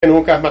que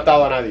nunca has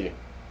matado a nadie.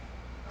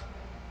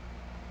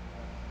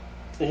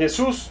 Y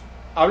Jesús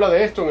habla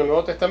de esto en el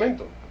Nuevo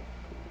Testamento.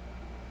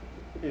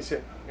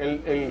 Dice,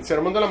 en el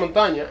Sermón de la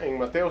Montaña, en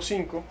Mateo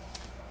 5,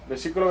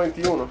 versículo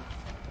 21,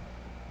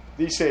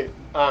 dice,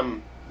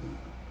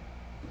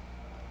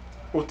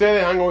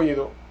 ustedes han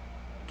oído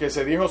que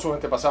se dijo a sus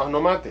antepasados, no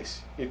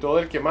mates, y todo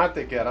el que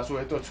mate quedará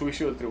sujeto al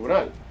juicio del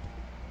tribunal.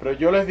 Pero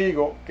yo les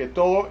digo que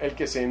todo el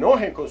que se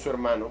enoje con su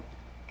hermano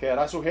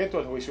quedará sujeto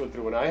al juicio del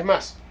tribunal. Es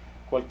más,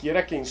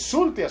 cualquiera que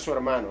insulte a su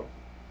hermano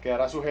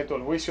quedará sujeto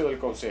al juicio del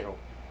consejo.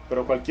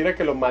 Pero cualquiera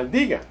que lo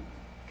maldiga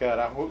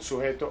quedará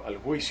sujeto al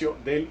juicio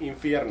del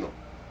infierno.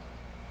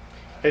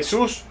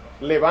 Jesús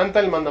levanta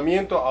el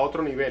mandamiento a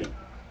otro nivel,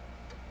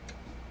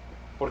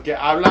 porque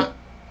habla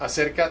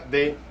acerca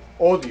de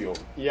odio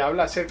y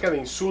habla acerca de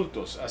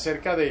insultos,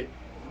 acerca de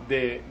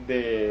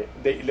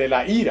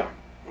la ira.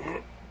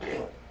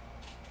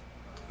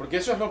 Porque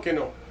eso es lo que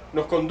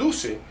nos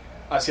conduce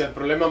hacia el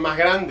problema más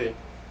grande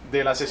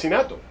del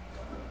asesinato.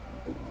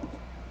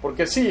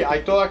 Porque sí,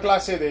 hay toda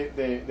clase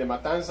de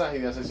matanzas y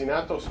de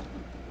asesinatos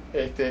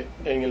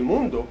en el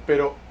mundo,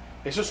 pero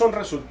esos son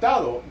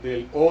resultados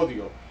del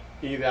odio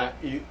y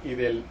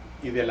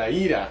de la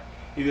ira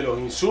y de los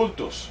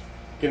insultos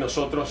que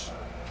nosotros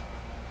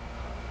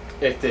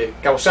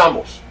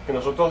causamos, que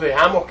nosotros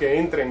dejamos que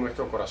entren en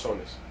nuestros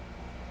corazones.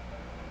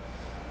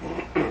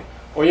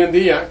 Hoy en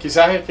día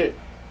quizás es que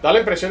da la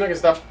impresión de que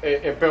está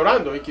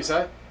empeorando, y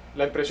quizás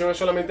la impresión es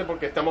solamente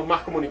porque estamos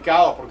más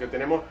comunicados, porque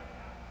tenemos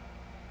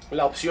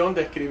la opción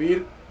de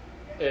escribir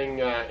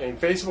en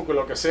Facebook o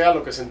lo que sea,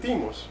 lo que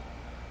sentimos.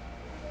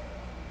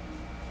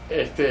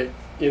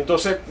 Y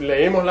entonces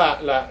leemos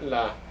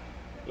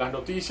las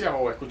noticias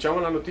o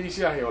escuchamos las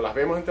noticias o las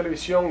vemos en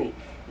televisión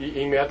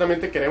y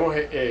inmediatamente queremos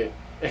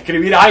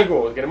escribir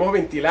algo, queremos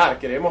ventilar,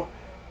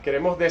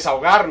 queremos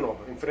desahogarnos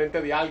en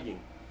frente de alguien.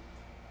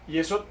 Y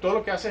eso todo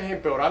lo que hace es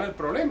empeorar el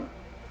problema.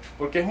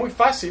 Porque es muy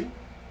fácil,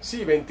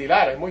 sí,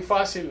 ventilar, es muy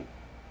fácil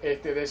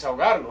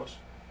desahogarnos,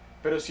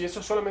 pero si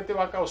eso solamente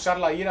va a causar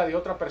la ira de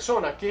otra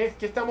persona, ¿qué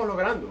estamos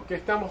logrando? ¿Qué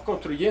estamos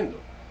construyendo?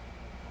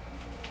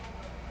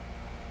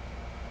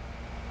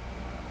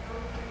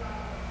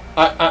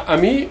 A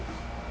mí,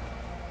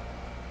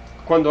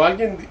 cuando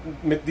alguien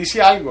me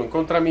dice algo en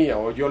contra mía,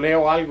 o yo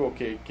leo algo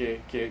que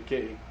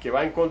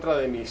va en contra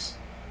de mis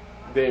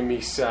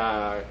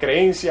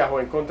creencias o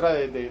en contra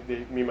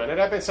de mi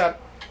manera de pensar,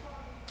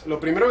 lo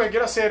primero que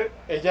quiero hacer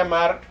es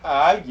llamar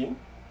a alguien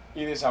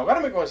y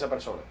desahogarme con esa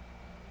persona.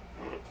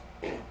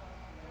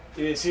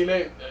 Y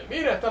decirle,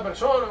 mira, esta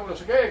persona, no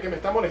sé qué, que me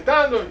está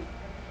molestando.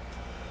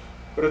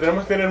 Pero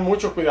tenemos que tener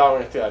mucho cuidado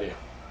en este área.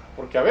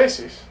 Porque a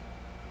veces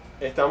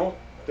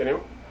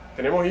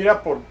tenemos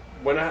ira por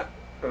buenas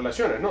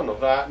relaciones, ¿no? Nos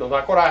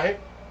da coraje,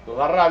 nos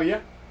da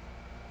rabia.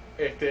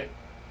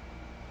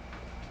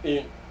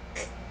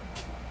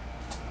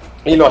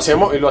 Y lo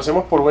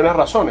hacemos por buenas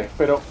razones.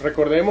 Pero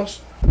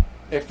recordemos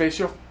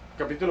Efesios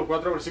capítulo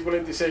 4, versículo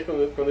 26,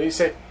 cuando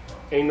dice,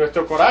 en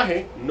nuestro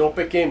coraje no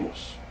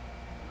pequemos.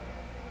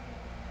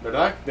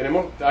 ¿Verdad?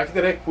 Hay que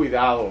tener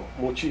cuidado,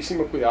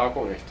 muchísimo cuidado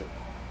con esto.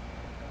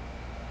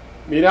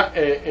 Mira,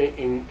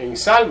 en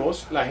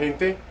Salmos, la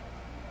gente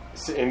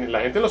en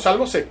los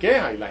Salmos se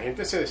queja y la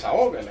gente se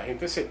desahoga, la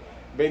gente se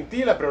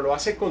ventila, pero lo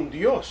hace con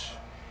Dios.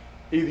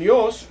 Y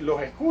Dios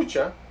los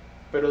escucha,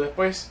 pero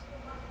después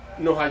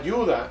nos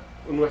ayuda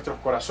en nuestros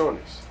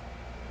corazones.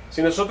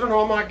 Si nosotros nos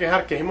vamos a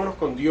quejar, quejémonos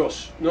con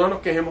Dios, no nos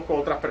quejemos con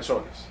otras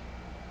personas.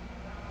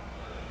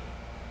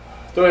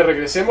 Entonces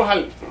regresemos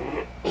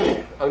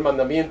al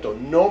mandamiento,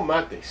 no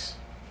mates,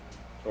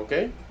 ¿ok?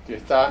 Que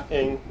está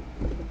en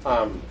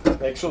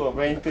Éxodo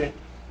 20,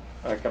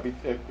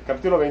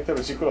 capítulo 20,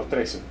 versículos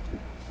 13.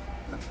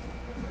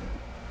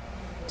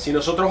 Si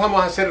nosotros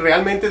vamos a ser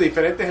realmente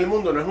diferentes en el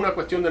mundo, no es una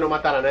cuestión de no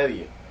matar a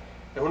nadie,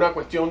 es una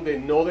cuestión de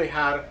no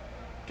dejar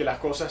que las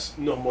cosas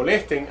nos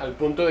molesten al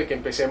punto de que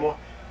empecemos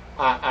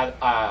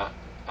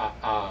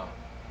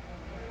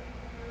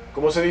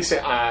 ¿cómo se dice?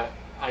 A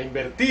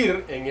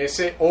invertir en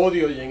ese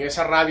odio y en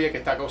esa rabia que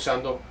está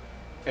causando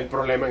el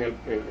problema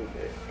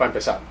para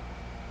empezar.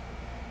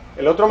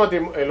 El otro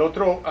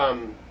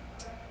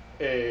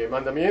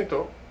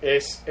mandamiento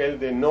es el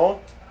de no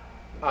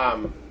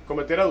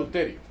cometer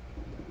adulterio.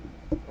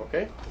 ¿Ok?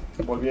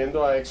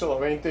 Volviendo a Éxodo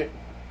 20,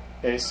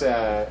 es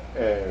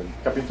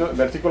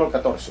versículo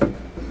 14.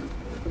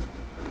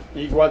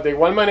 De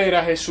igual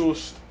manera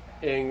Jesús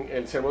en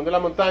el Sermón de la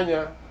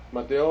Montaña,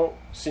 Mateo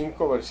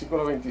 5,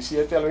 versículos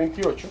 27 al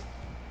 28,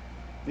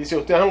 dice,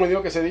 ustedes han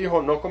oído que se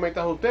dijo, no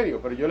cometas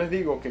adulterio, pero yo les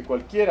digo que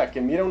cualquiera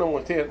que mira a una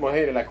mujer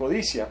en la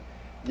codicia,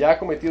 ya ha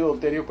cometido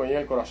adulterio con ella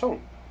en el corazón.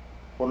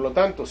 Por lo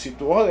tanto, si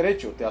tu ojo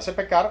derecho te hace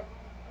pecar,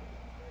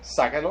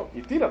 sácalo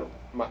y tíralo.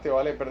 Más te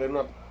vale perder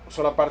una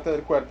sola parte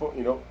del cuerpo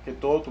y no que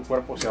todo tu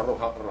cuerpo sea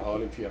arrojado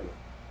al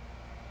infierno.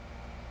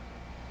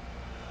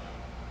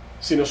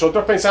 Si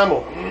nosotros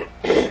pensamos,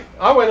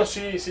 bueno,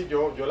 sí,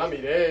 yo la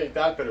miré y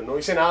tal, pero no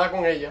hice nada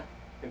con ella,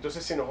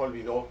 entonces se nos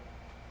olvidó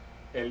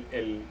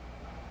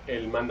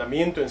el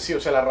mandamiento en sí,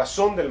 o sea, la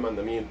razón del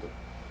mandamiento.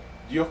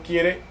 Dios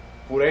quiere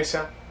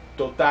pureza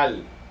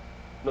total.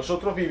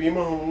 Nosotros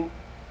vivimos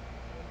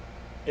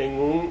en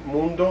un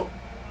mundo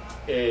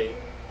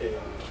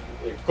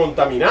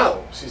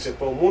contaminado, si se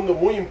puede, un mundo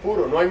muy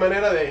impuro. No hay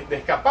manera de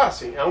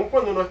escaparse, aun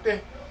cuando no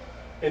estés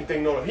en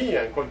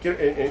tecnología,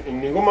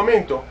 en ningún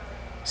momento,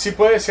 sí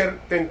puedes ser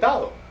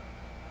tentado,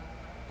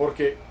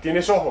 porque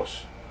tienes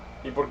ojos,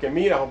 y porque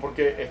miras, o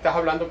porque estás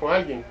hablando con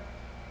alguien,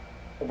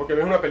 o porque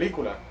ves una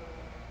película.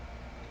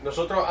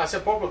 Nosotros hace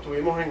poco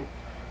estuvimos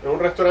en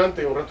un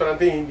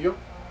restaurante indio,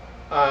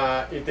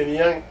 y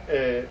tenían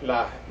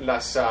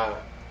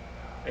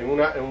en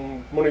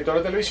un monitor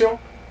de televisión,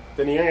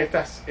 tenían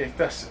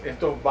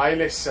estos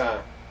bailes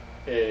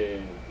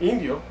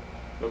indios,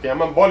 lo que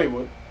llaman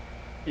Bollywood,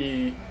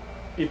 y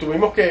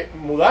tuvimos que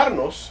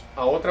mudarnos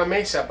a otra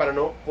mesa para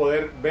no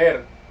poder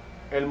ver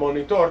el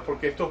monitor,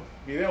 porque estos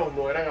videos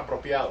no eran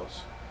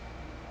apropiados.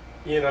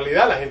 Y en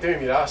realidad la gente me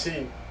miraba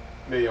así,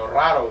 medio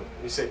raro,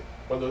 dice,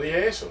 cuando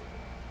dije eso,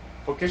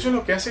 porque eso es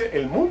lo que hace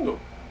el mundo,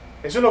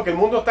 eso es lo que el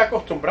mundo está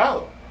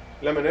acostumbrado.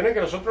 La manera en que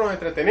nosotros nos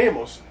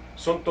entretenemos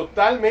son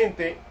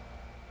totalmente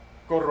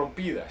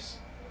corrompidas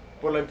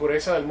por la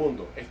impureza del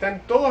mundo. Está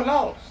en todos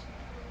lados.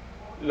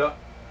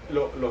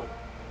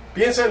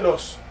 Piensa en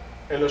los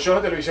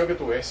shows de televisión que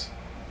tú ves,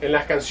 en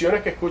las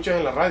canciones que escuchas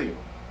en la radio.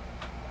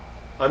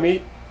 A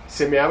mí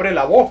se me abre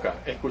la boca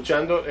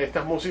escuchando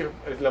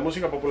la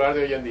música popular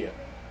de hoy en día.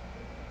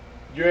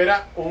 Yo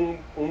era un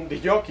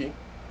disc jockey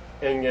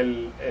en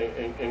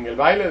el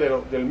baile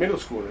del middle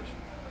schoolers,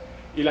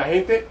 y la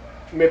gente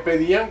me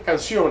pedían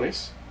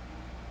canciones.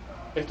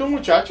 Estos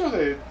muchachos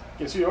de,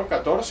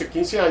 14,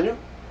 15 años,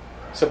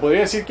 se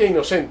podría decir que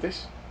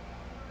inocentes,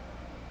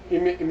 y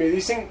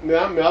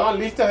me daban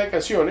listas de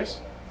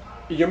canciones,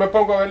 y yo me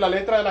pongo a ver la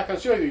letra de las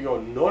canciones y digo,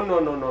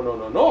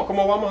 no,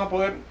 ¿cómo vamos a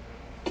poder?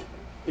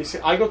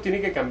 Algo tiene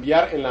que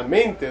cambiar en la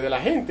mente de la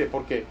gente,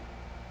 porque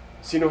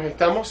si nos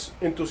estamos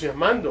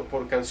entusiasmando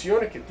por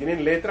canciones que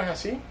tienen letras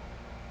así,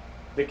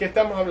 ¿de qué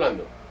estamos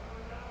hablando?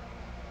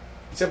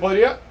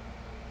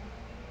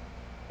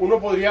 Uno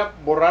podría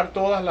borrar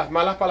todas las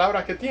malas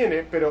palabras que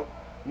tiene, pero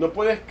no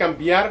puedes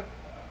cambiar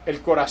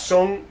el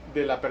corazón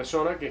de la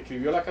persona que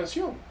escribió la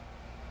canción.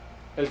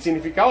 El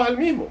significado es el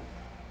mismo.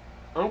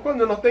 Aun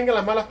cuando no tenga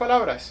las malas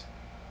palabras,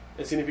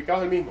 el significado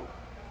es el mismo.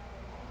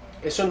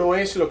 Eso no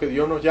es lo que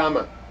Dios nos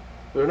llama.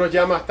 Dios nos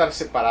llama a estar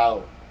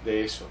separados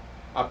de eso,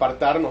 a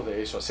apartarnos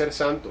de eso, a ser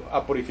santos,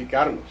 a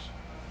purificarnos.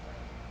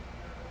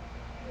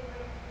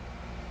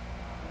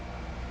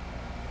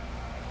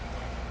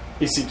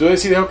 Y si tú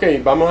decides, ok,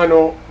 vamos a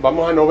no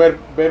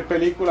ver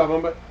películas,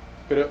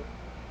 pero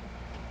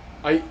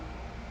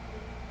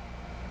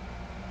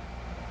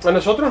a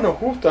nosotros nos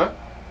gusta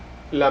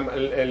la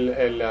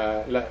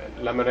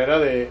manera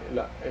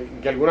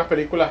que algunas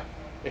películas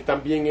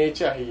están bien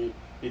hechas y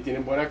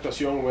tienen buena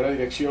actuación, buena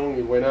dirección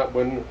y buen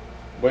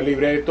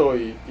libreto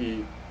y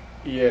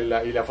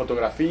la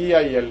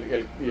fotografía y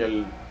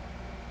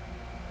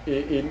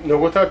nos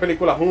gusta ver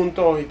películas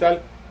juntos y tal,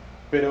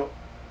 pero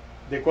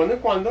de cuando en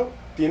cuando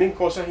tienen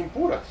cosas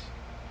impuras,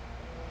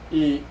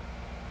 y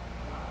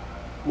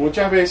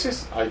muchas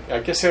veces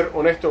hay que ser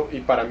honesto, y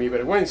para mi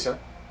vergüenza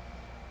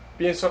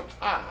pienso,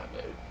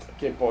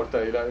 ¿qué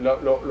importa? Y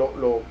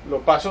lo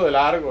paso de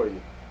largo, y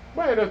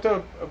bueno, esto es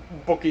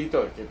un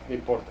poquito, ¿qué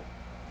importa?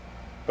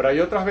 Pero hay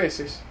otras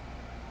veces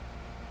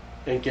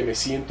en que me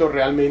siento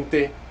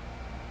realmente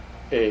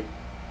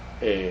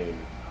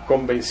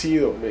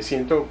convencido, me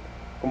siento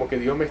como que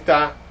Dios me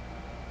está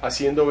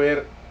haciendo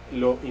ver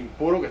lo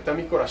impuro que está en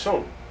mi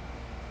corazón,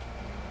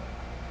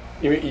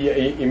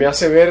 y me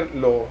hace ver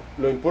lo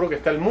impuro que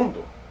está el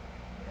mundo.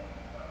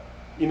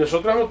 Y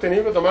nosotros hemos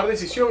tenido que tomar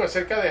decisión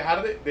acerca de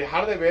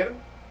dejar de ver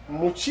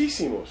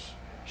muchísimos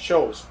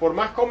shows, por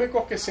más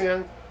cómicos que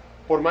sean,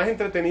 por más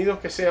entretenidos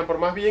que sean, por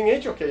más bien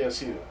hechos que hayan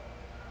sido.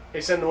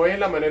 Esa no es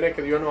la manera en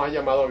que Dios nos ha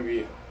llamado a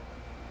vivir.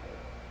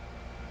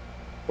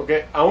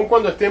 Porque aun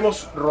cuando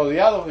estemos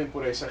rodeados de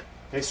impureza,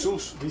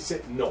 Jesús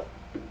dice no.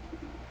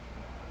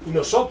 Y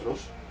nosotros,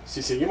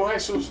 si seguimos a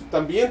Jesús,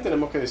 también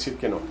tenemos que decir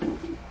que no.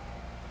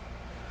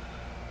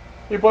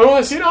 Y podemos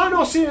decir,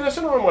 no, sí,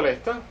 eso no me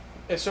molesta,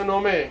 eso no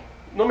me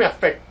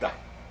afecta.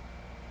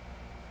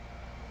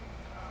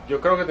 Yo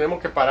creo que tenemos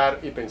que parar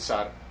y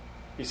pensar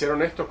y ser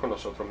honestos con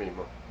nosotros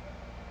mismos.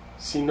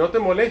 Si no te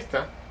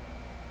molesta,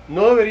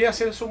 no debería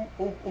ser eso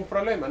un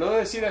problema, no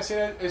debería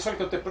ser eso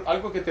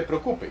algo que te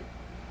preocupe.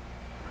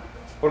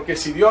 Porque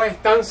si Dios es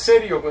tan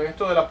serio con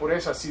esto de la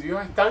pureza, si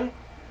Dios es tan...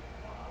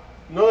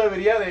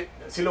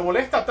 si lo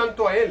molesta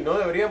tanto a Él, no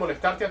debería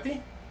molestarte a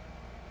ti.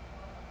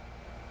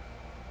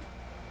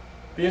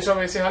 Pienso a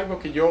veces algo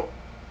que yo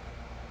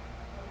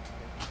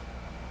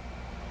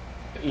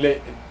leí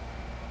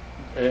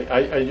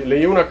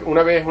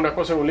una vez una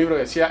cosa en un libro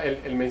que decía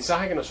el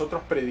mensaje que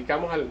nosotros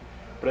predicamos al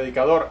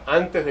predicador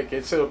antes de que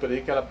él se lo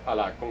predique a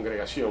la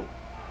congregación.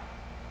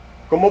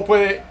 ¿Cómo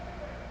puede?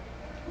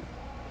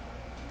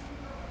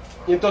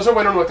 Y entonces,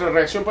 bueno, nuestra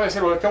reacción puede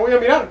ser, bueno, ¿qué voy a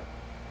mirar?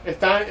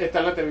 Está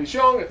en la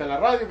televisión, está en la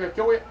radio,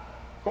 ¿qué voy a...?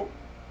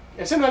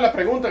 Esa no es la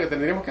pregunta que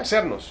tendríamos que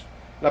hacernos.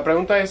 La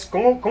pregunta es,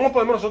 ¿cómo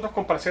podemos nosotros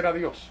complacer a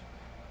Dios?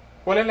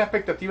 ¿Cuál es la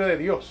expectativa de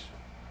Dios?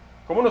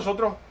 ¿Cómo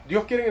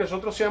Dios quiere que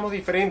nosotros seamos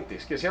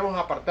diferentes, que seamos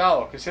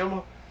apartados, que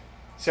seamos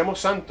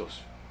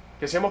santos,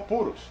 que seamos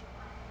puros?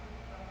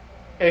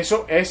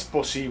 Eso es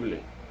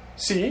posible.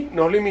 Sí,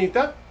 nos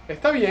limita,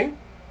 está bien,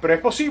 pero es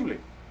posible.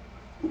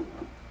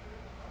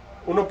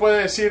 Uno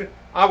puede decir,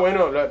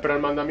 bueno, pero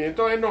el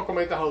mandamiento es no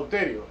cometas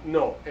adulterio.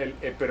 No,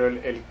 pero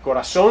el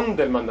corazón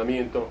del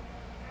mandamiento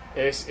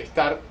es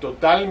estar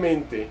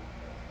totalmente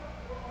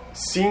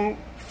sin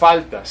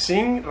falta,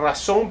 sin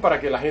razón para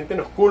que la gente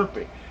nos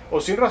culpe, o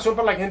sin razón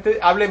para que la gente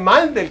hable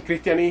mal del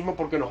cristianismo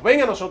porque nos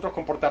ven a nosotros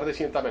comportar de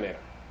cierta manera.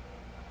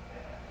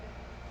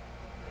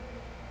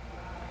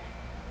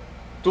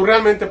 Tú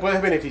realmente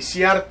puedes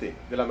beneficiarte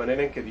de la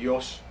manera en que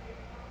Dios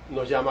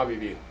nos llama a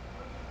vivir.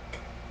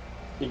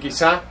 Y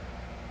quizá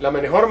la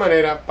mejor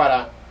manera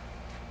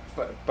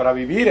para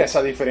vivir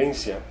esa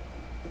diferencia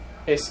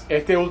es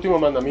este último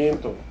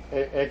mandamiento,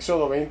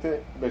 Éxodo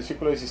 20,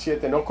 versículo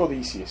 17, no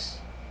codicies.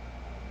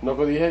 No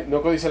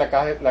codicies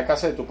la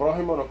casa de tu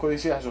prójimo, no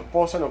codicies a su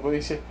esposa, no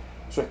codicies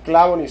su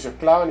esclavo, ni su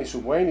esclava, ni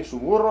su buey, ni su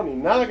burro, ni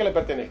nada que le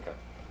pertenezca.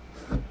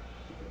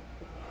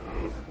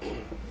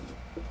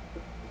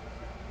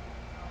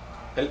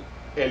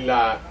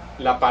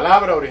 La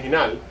palabra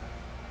original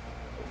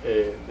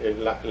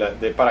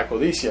para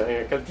codicia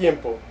en aquel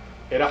tiempo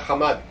era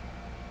hamad,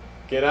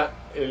 que era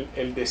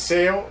el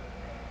deseo,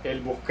 el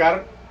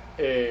buscar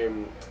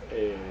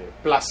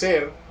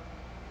placer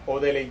o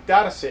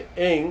deleitarse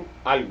en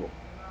algo.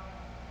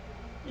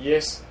 Y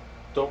es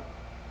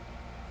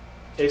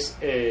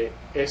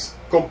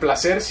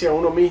complacerse a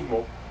uno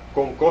mismo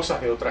con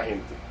cosas de otra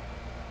gente.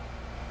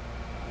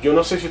 Yo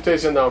no sé si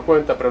ustedes se han dado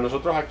cuenta, pero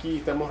nosotros aquí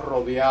estamos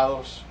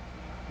rodeados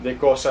de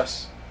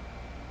cosas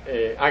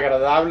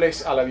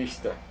agradables a la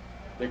vista,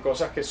 de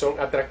cosas que son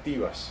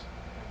atractivas.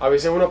 A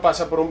veces uno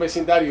pasa por un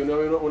vecindario y uno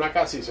ve una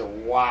casa y dice,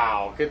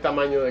 wow, qué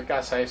tamaño de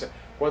casa es esa,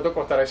 ¿cuánto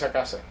costará esa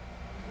casa?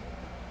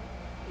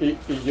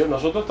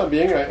 Nosotros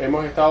también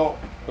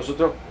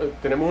nosotros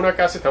tenemos una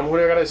casa, estamos muy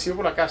agradecidos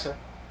por la casa.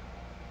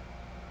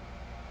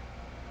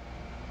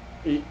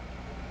 Y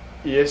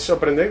es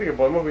sorprendente que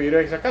podemos vivir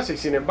en esa casa. Y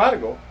sin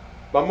embargo,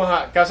 vamos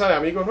a casa de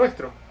amigos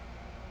nuestros.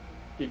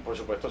 Y por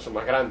supuesto son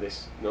más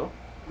grandes, ¿no?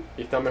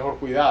 Y están mejor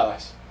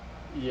cuidadas.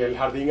 Y el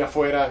jardín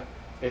afuera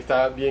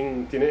está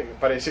bien,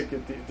 parece que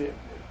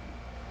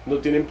no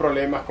tienen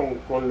problemas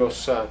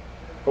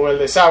con el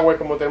desagüe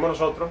como tenemos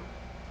nosotros.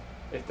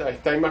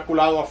 Está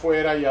inmaculado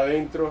afuera y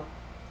adentro.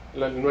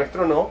 El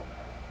nuestro no.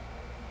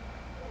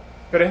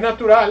 Pero es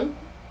natural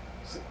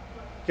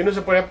que uno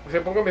se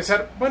ponga a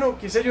pensar, bueno,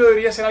 quizás yo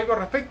debería hacer algo al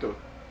respecto.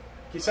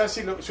 Quizás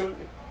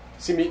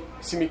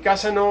si mi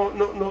casa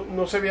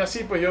no se ve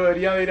así, pues yo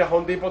debería de ir a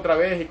Home Depot otra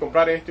vez y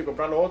comprar esto y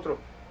comprar lo otro.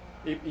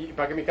 Y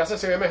para que mi casa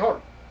se vea mejor.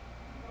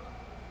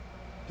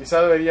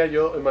 Quizás debería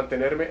yo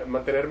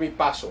mantener mi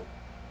paso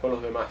con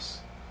los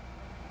demás.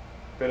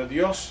 Pero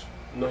Dios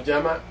nos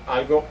llama a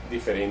algo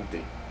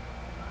diferente,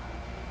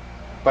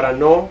 para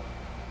no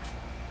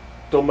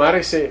tomar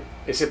ese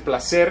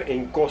placer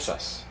en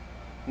cosas,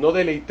 no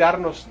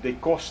deleitarnos de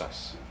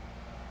cosas.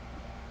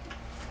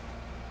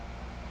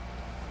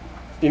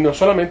 Y no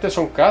solamente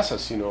son casas,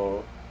 sino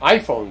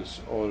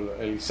iPhones o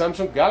el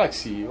Samsung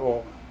Galaxy,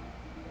 o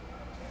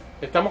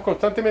estamos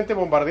constantemente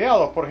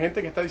bombardeados por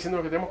gente que está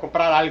diciendo que tenemos que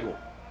comprar algo,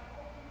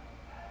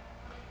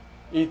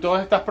 y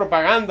todas estas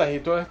propagandas y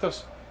todos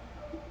estos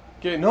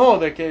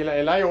de que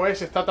el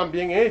iOS está tan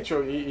bien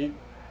hecho y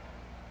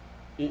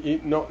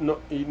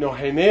nos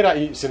genera,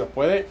 y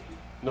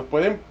nos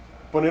pueden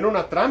poner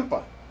una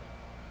trampa,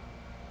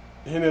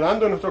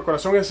 generando en nuestro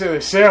corazón ese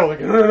deseo de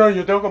que no,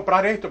 yo tengo que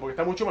comprar esto porque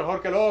está mucho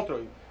mejor que lo otro,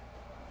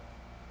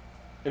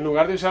 en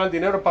lugar de usar el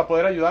dinero para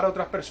poder ayudar a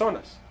otras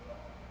personas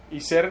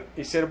y ser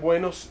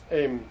buenos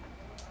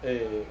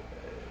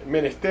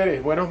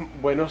menesteres,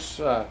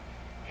 buenos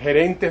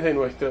gerentes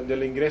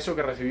del ingreso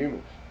que recibimos.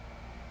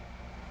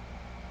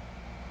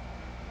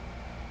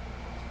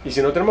 Y si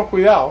no tenemos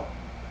cuidado,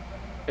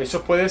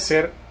 eso puede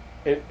ser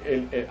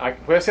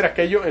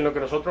aquello en lo que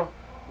nosotros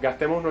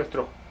gastemos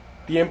nuestro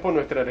tiempo,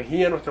 nuestra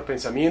energía, nuestros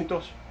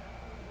pensamientos,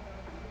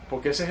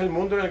 porque ese es el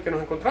mundo en el que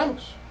nos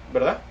encontramos,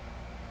 ¿verdad?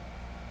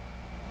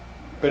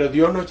 Pero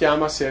Dios nos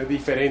llama a ser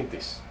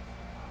diferentes,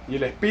 y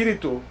el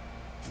espíritu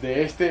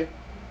de este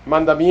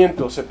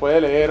mandamiento se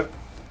puede leer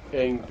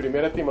en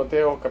 1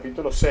 Timoteo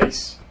capítulo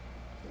 6,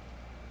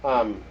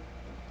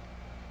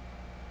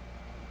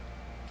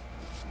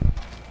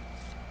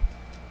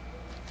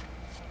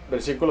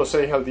 versículos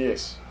 6 al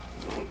 10.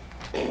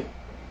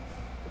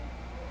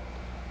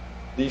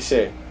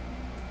 Dice,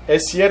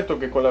 es cierto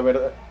que con la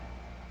verdad,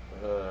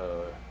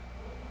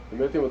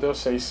 1 Timoteo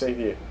 6,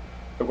 10,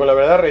 que con la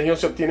verdad de religión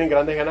se obtienen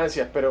grandes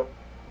ganancias, pero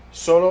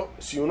solo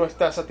si uno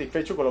está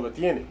satisfecho con lo que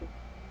tiene,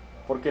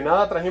 porque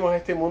nada trajimos a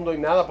este mundo y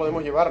nada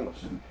podemos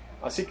llevarnos.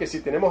 Así que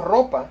si tenemos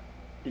ropa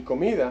y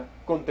comida,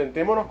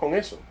 contentémonos con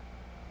eso.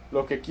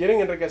 Los que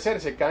quieren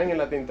enriquecerse caen en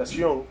la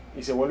tentación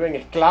y se vuelven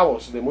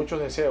esclavos de muchos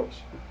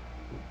deseos.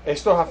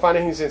 Estos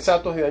afanes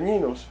insensatos y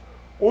dañinos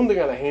hunden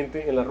a la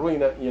gente en la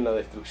ruina y en la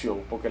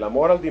destrucción, porque el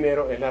amor al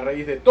dinero es la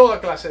raíz de toda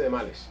clase de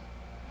males.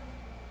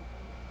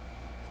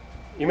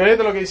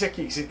 Imagínate lo que dice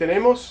aquí: si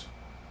tenemos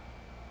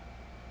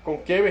con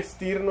qué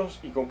vestirnos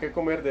y con qué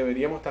comer,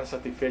 deberíamos estar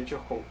satisfechos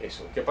con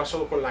eso. ¿Qué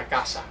pasó con la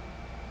casa?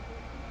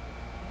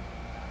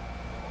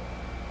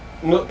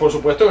 No, por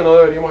supuesto que no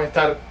deberíamos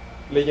estar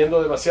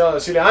leyendo demasiado,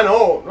 decirle,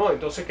 no,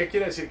 entonces ¿qué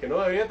quiere decir? ¿Que no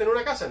debería tener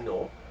una casa?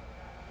 No.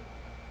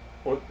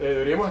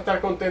 Deberíamos estar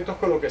contentos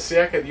con lo que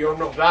sea que Dios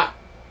nos da.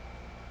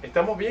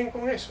 ¿Estamos bien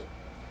con eso?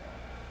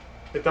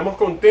 ¿Estamos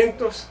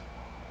contentos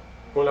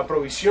con la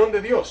provisión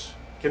de Dios?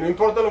 Que no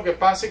importa lo que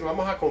pase, que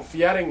vamos a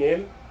confiar en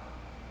Él.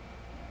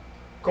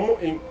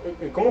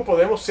 ¿Cómo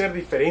podemos ser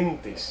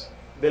diferentes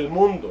del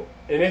mundo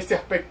en este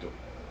aspecto?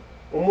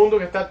 Un mundo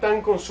que está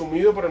tan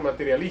consumido por el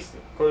materialismo,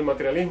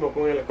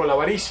 con la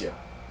avaricia,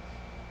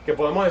 que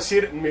podamos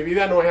decir, mi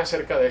vida no es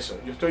acerca de eso.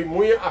 Yo estoy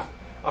muy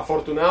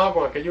afortunado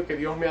con aquello que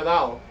Dios me ha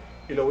dado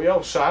y lo voy a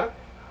usar.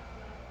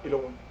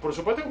 Por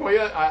supuesto que voy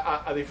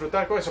a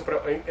disfrutar con eso,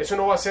 pero eso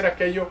no va a ser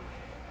aquello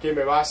que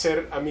me va a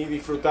hacer a mí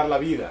disfrutar la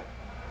vida.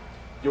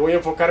 Yo voy a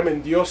enfocarme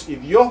en Dios y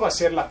Dios va a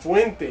ser la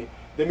fuente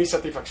de mi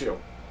satisfacción.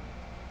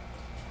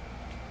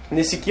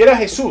 Ni siquiera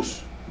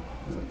Jesús,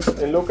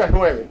 en Lucas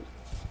 9,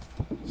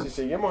 si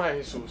seguimos a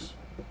Jesús,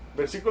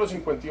 versículo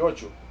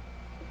 58,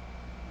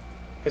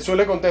 Jesús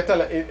le contesta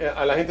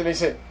a la gente, le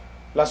dice,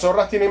 las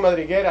zorras tienen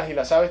madrigueras y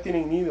las aves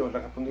tienen nidos. Le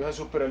respondió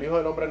Jesús, pero el Hijo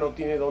del Hombre no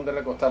tiene dónde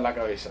recostar la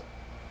cabeza.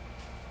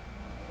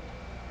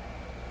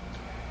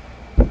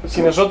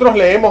 Si nosotros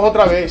leemos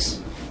otra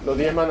vez los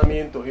 10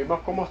 mandamientos y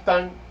vemos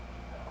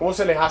cómo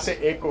se les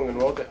hace eco en el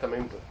Nuevo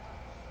Testamento,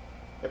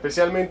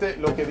 especialmente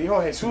lo que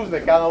dijo Jesús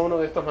de cada uno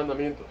de estos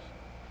mandamientos,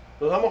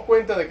 nos damos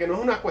cuenta de que no es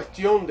una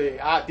cuestión de,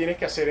 tienes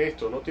que hacer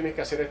esto, no tienes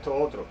que hacer esto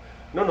otro.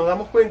 No, nos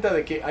damos cuenta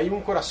de que hay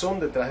un corazón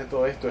detrás de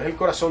todo esto, es el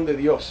corazón de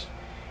Dios.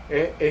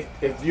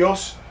 Es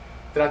Dios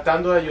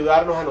tratando de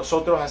ayudarnos a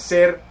nosotros a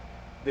ser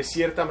de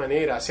cierta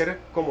manera, a ser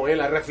como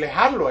Él, a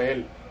reflejarlo a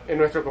Él en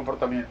nuestro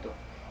comportamiento.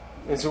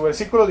 En su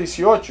versículo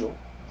 18,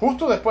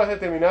 justo después de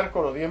terminar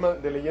con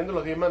leyendo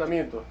los 10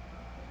 mandamientos,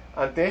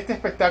 ante este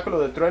espectáculo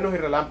de truenos y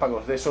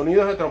relámpagos, de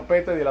sonidos de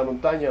trompeta y de la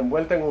montaña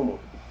envuelta en humo,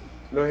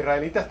 los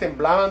israelitas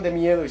temblaban de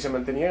miedo y se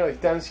mantenían a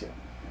distancia.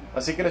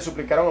 Así que le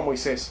suplicaron a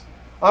Moisés,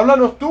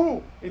 háblanos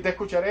tú y te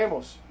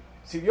escucharemos.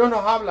 Si Dios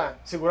nos habla,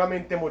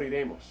 seguramente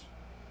moriremos.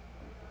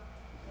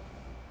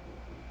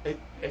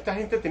 Esta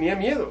gente tenía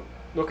miedo,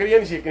 no quería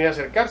ni siquiera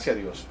acercarse a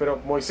Dios, pero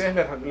Moisés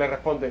le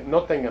responde,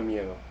 no tengan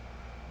miedo.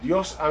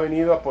 Dios ha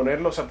venido a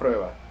ponerlos a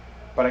prueba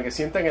para que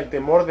sientan el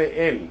temor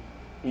de Él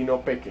y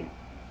no pequen.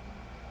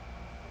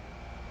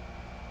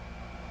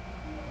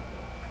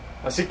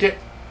 Así que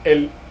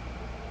el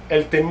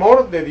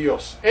temor de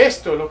Dios,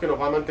 esto es lo que nos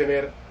va a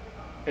mantener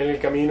en el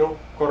camino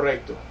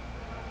correcto.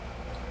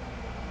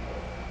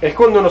 Es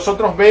cuando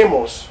nosotros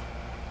vemos,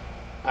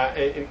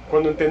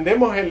 cuando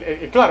entendemos,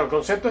 claro, el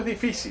concepto es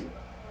difícil,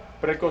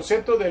 pero el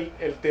concepto del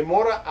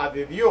temor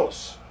de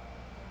Dios,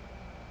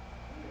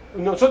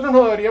 nosotros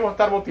no deberíamos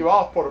estar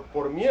motivados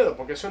por miedo,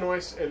 porque eso no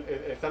es,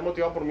 estar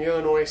motivado por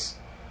miedo no es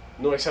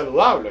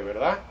saludable,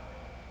 ¿verdad?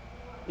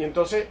 Y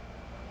entonces,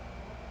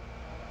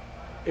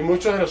 y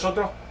muchos de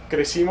nosotros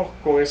crecimos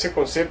con ese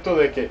concepto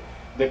de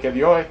que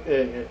Dios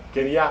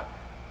quería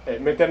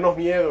meternos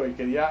miedo y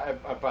quería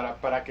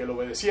para que lo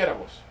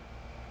obedeciéramos.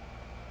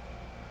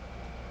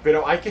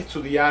 Pero hay que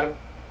estudiar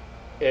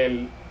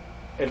el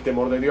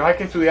temor de Dios, hay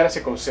que estudiar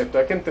ese concepto,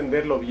 hay que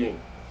entenderlo bien.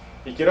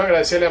 Y quiero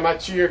agradecerle a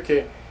Matt Shear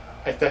que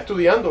está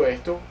estudiando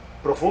esto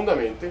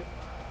profundamente.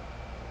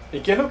 ¿Y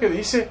qué es lo que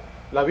dice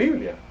la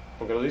Biblia?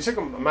 Porque lo dice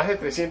más de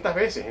 300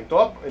 veces. En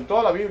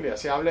toda la Biblia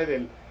se habla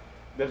del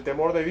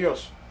temor de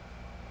Dios.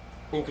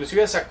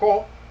 Inclusive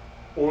sacó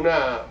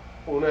una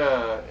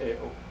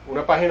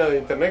página de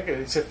internet que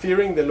dice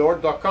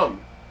fearingthelord.com.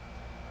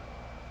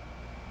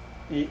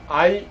 Y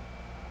hay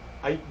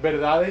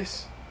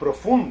verdades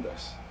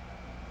profundas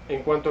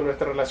en cuanto a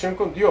nuestra relación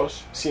con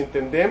Dios si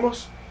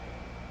entendemos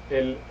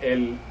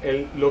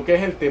lo que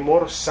es el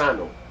temor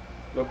sano,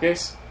 lo que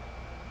es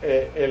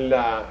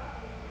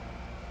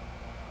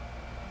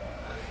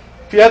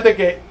fíjate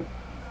que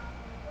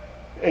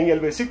en el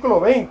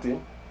versículo 20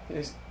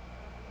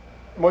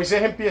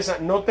 Moisés empieza,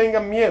 no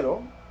tengan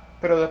miedo,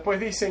 pero después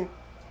dicen,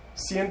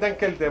 sientan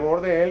que el temor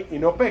de Él y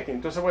no pequen.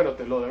 Entonces, bueno,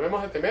 ¿lo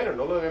debemos de temer o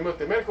no lo debemos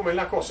de temer? ¿Cómo es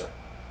la cosa?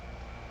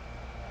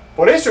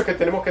 Por eso es que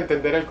tenemos que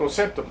entender el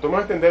concepto.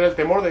 Tenemos que entender el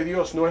temor de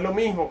Dios. No es lo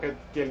mismo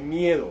que el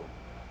miedo.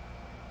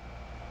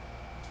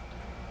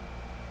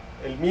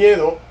 El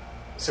miedo,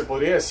 se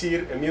podría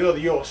decir, el miedo a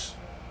Dios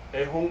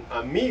es un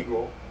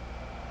amigo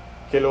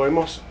que lo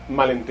hemos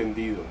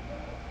malentendido.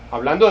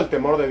 Hablando del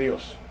temor de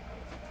Dios.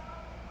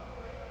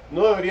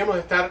 No deberíamos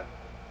estar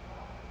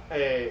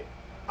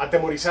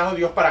atemorizados a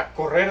Dios para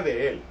correr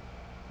de Él.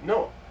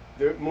 No,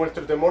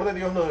 nuestro temor de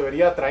Dios nos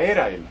debería atraer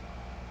a Él.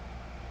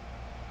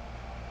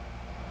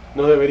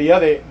 Nos debería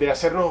de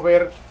hacernos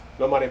ver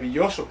lo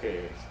maravilloso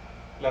que es,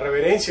 la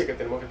reverencia que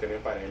tenemos que tener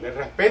para Él, el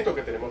respeto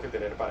que tenemos que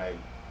tener para Él.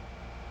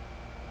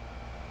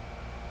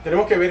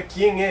 Tenemos que ver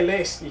quién Él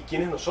es y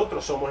quiénes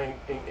nosotros somos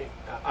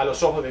a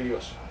los ojos de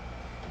Dios.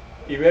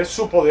 Y ver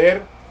su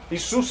poder y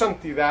su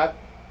santidad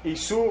y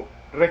su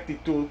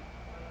rectitud.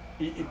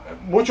 Y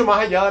mucho más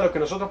allá de lo que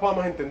nosotros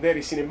podamos entender.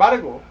 Y sin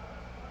embargo,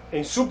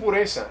 en su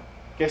pureza,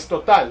 que es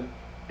total,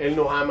 Él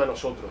nos ama a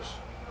nosotros,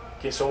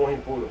 que somos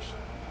impuros.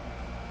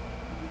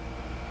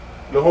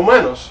 Los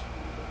humanos,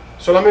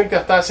 solamente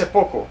hasta hace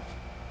poco,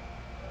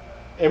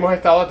 hemos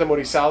estado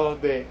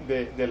atemorizados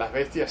de las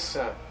bestias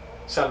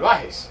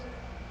salvajes.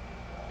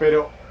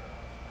 Pero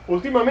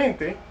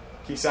últimamente,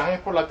 quizás es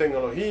por la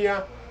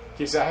tecnología,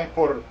 quizás es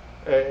por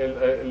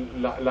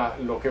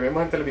lo que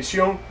vemos en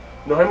televisión,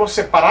 nos hemos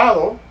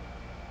separado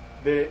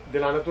de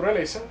la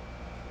naturaleza,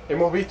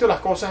 hemos visto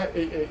las cosas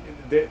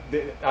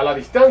a la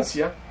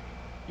distancia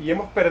y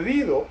hemos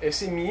perdido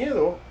ese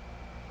miedo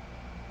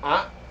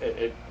a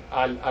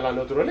la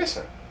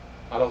naturaleza,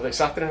 a los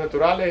desastres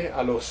naturales,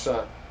 a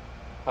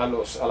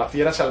las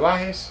fieras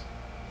salvajes.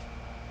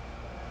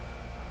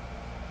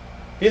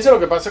 Piensa lo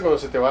que pasa cuando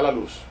se te va la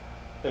luz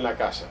en la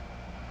casa.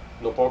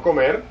 No puedo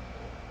comer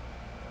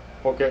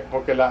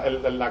porque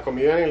la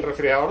comida en el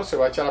refrigerador se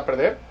va a echar a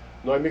perder.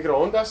 No hay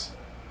microondas,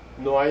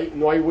 no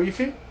hay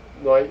wifi,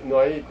 no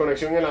hay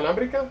conexión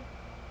inalámbrica.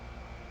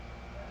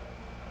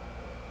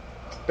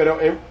 Pero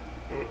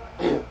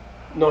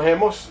nos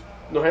hemos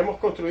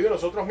construido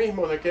nosotros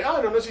mismos de que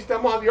no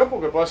necesitamos a Dios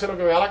porque puedo hacer lo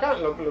que me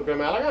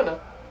da la gana.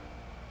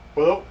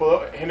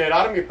 Puedo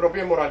generar mi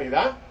propia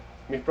moralidad,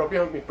 mis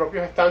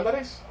propios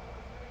estándares.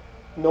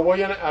 No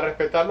voy a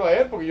respetarlo a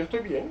Él porque yo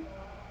estoy bien,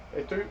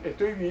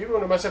 estoy vivo,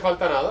 no me hace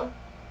falta nada.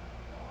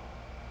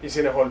 Y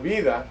se nos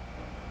olvida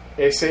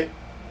ese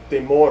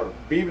temor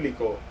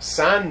bíblico,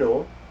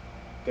 sano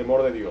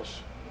temor de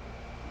Dios.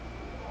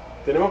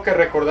 Tenemos que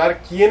recordar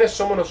quiénes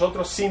somos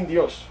nosotros sin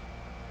Dios.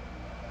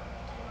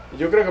 Y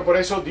yo creo que por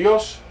eso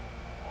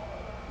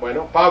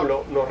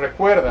Pablo nos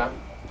recuerda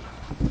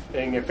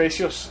en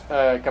Efesios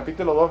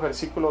capítulo 2,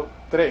 versículo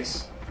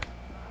 3.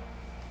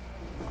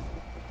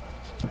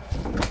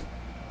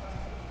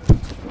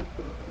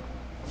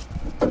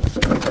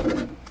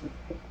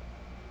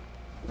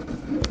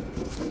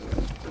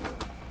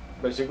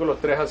 Versículos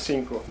 3 al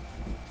 5.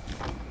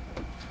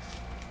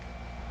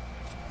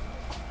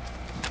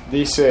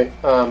 Dice,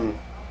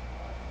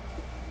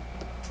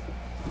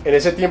 en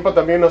ese tiempo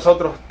también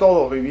nosotros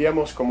todos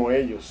vivíamos como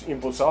ellos,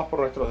 impulsados por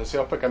nuestros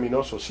deseos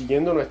pecaminosos,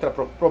 siguiendo nuestra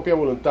propia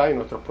voluntad y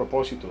nuestros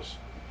propósitos.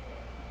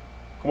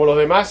 Como los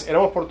demás,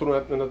 éramos por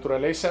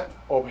naturaleza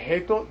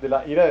objeto de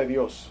la ira de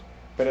Dios.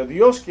 Pero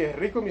Dios, que es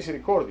rico en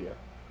misericordia,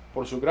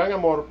 por su gran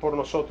amor por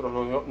nosotros,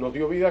 nos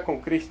dio vida con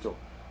Cristo,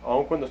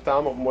 aun cuando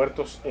estábamos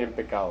muertos en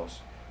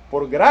pecados.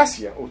 Por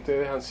gracia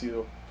ustedes han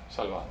sido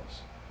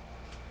salvados.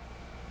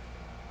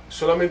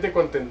 Solamente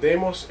cuando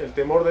entendemos el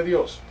temor de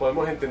Dios,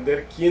 podemos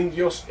entender quién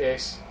Dios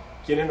es,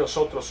 quiénes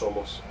nosotros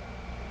somos.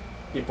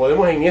 Y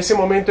podemos en ese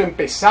momento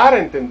empezar a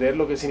entender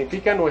lo que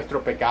significa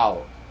nuestro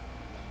pecado.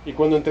 Y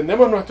cuando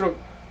entendemos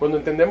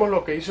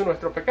lo que hizo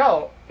nuestro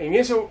pecado,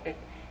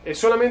 es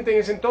solamente en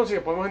ese entonces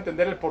que podemos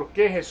entender el por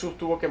qué Jesús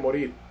tuvo que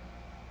morir.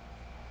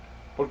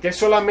 Porque es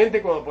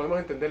solamente cuando podemos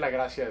entender la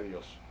gracia de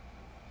Dios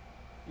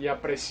y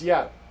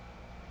apreciar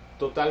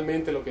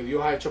totalmente lo que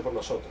Dios ha hecho por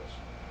nosotros.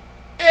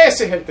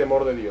 Ese es el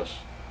temor de Dios.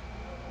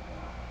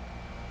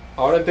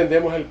 Ahora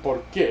entendemos el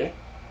por qué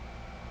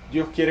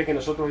Dios quiere que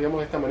nosotros vivamos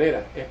de esta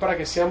manera. Es para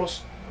que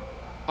seamos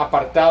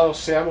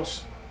apartados,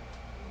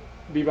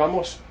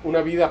 vivamos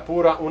una vida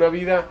pura, una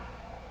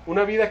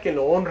vida que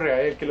lo honre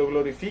a Él, que lo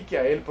glorifique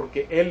a Él,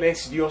 porque Él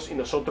es Dios y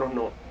nosotros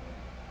no.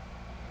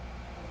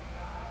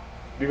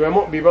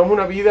 Vivamos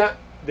una vida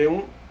de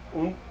un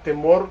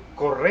temor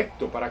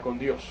correcto para con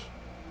Dios.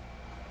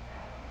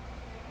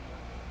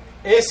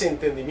 Ese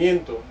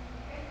entendimiento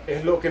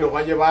es lo que nos va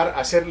a llevar a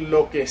hacer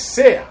lo que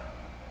sea.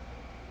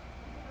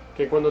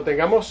 Que cuando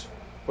estamos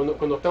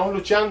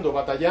luchando,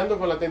 batallando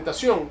con la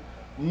tentación,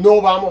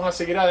 no vamos a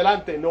seguir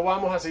adelante, no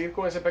vamos a seguir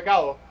con ese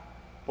pecado,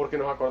 porque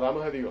nos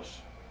acordamos de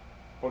Dios.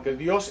 Porque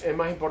Dios es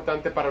más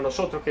importante para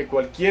nosotros que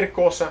cualquier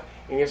cosa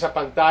en esa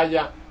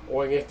pantalla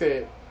o en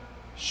este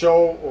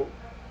show.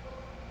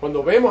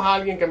 Cuando vemos a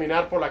alguien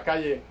caminar por la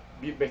calle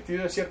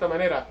vestido de cierta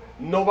manera,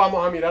 no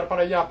vamos a mirar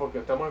para allá porque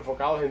estamos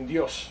enfocados en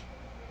Dios.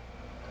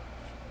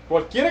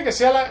 Cualquiera que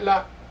sea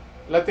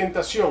la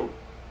tentación,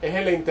 es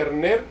el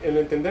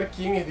entender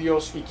quién es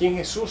Dios y quién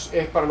Jesús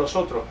es para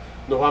nosotros,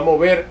 nos va a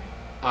mover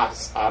a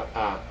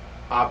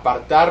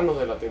apartarnos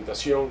de la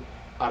tentación,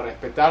 a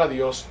respetar a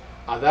Dios,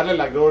 a darle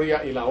la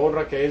gloria y la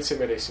honra que Él se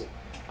merece.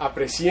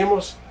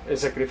 Apreciemos el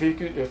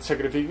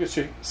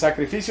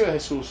sacrificio de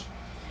Jesús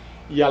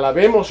y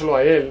alabémoslo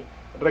a Él,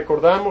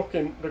 recordando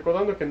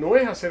que no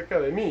es acerca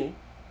de mí,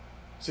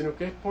 sino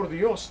que es por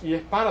Dios y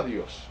es para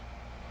Dios.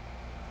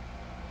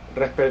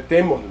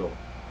 Respetémoslo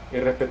y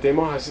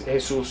respetemos a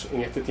Jesús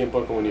en este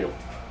tiempo de comunión.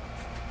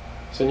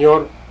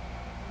 Señor,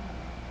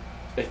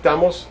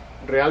 estamos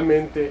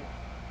realmente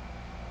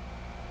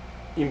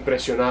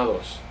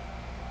impresionados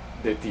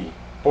de ti,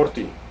 por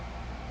ti,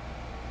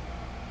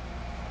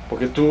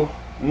 porque tú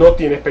no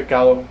tienes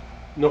pecado,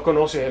 no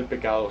conoces el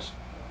pecado,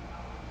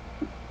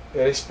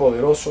 eres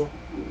poderoso,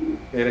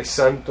 eres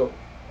santo,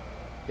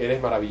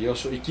 eres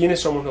maravilloso. ¿Y quiénes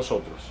somos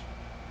nosotros?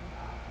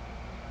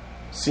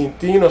 Sin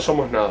ti no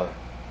somos nada,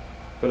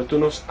 pero tú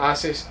nos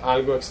haces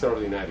algo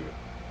extraordinario.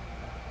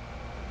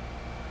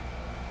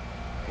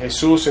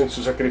 Jesús en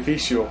su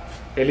sacrificio,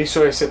 Él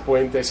hizo ese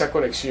puente, esa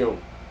conexión,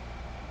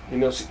 y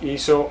nos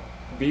hizo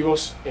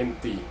vivos en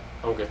ti,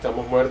 aunque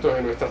estamos muertos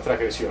en nuestras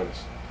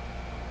transgresiones.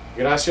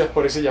 Gracias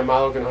por ese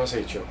llamado que nos has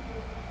hecho,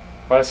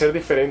 para ser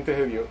diferentes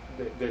de Dios,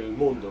 del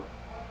mundo,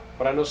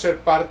 para no ser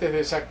partes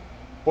de esa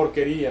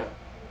porquería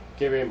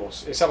que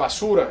vemos, esa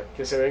basura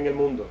que se ve en el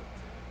mundo,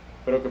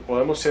 pero que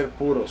podemos ser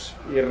puros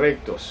y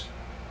rectos,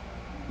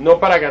 no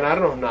para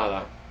ganarnos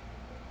nada,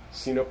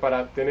 sino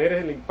para tener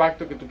el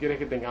impacto que tú quieres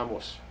que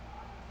tengamos.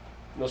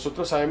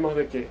 Nosotros sabemos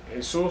de que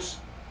Jesús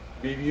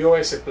vivió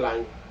ese plan,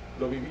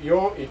 lo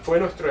vivió y fue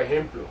nuestro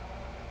ejemplo,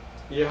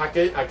 y es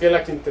aquel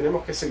a quien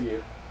tenemos que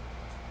seguir.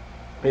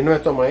 Es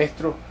nuestro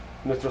Maestro,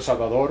 nuestro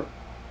Salvador,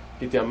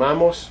 y te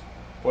amamos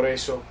por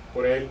eso,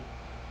 por Él,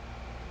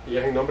 y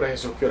es en nombre de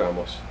Jesús que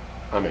oramos.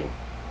 Amén.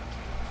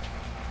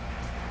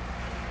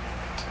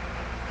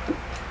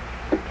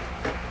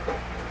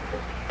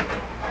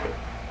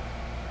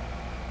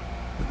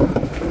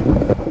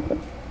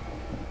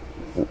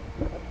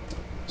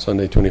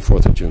 Sunday,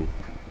 24th of June.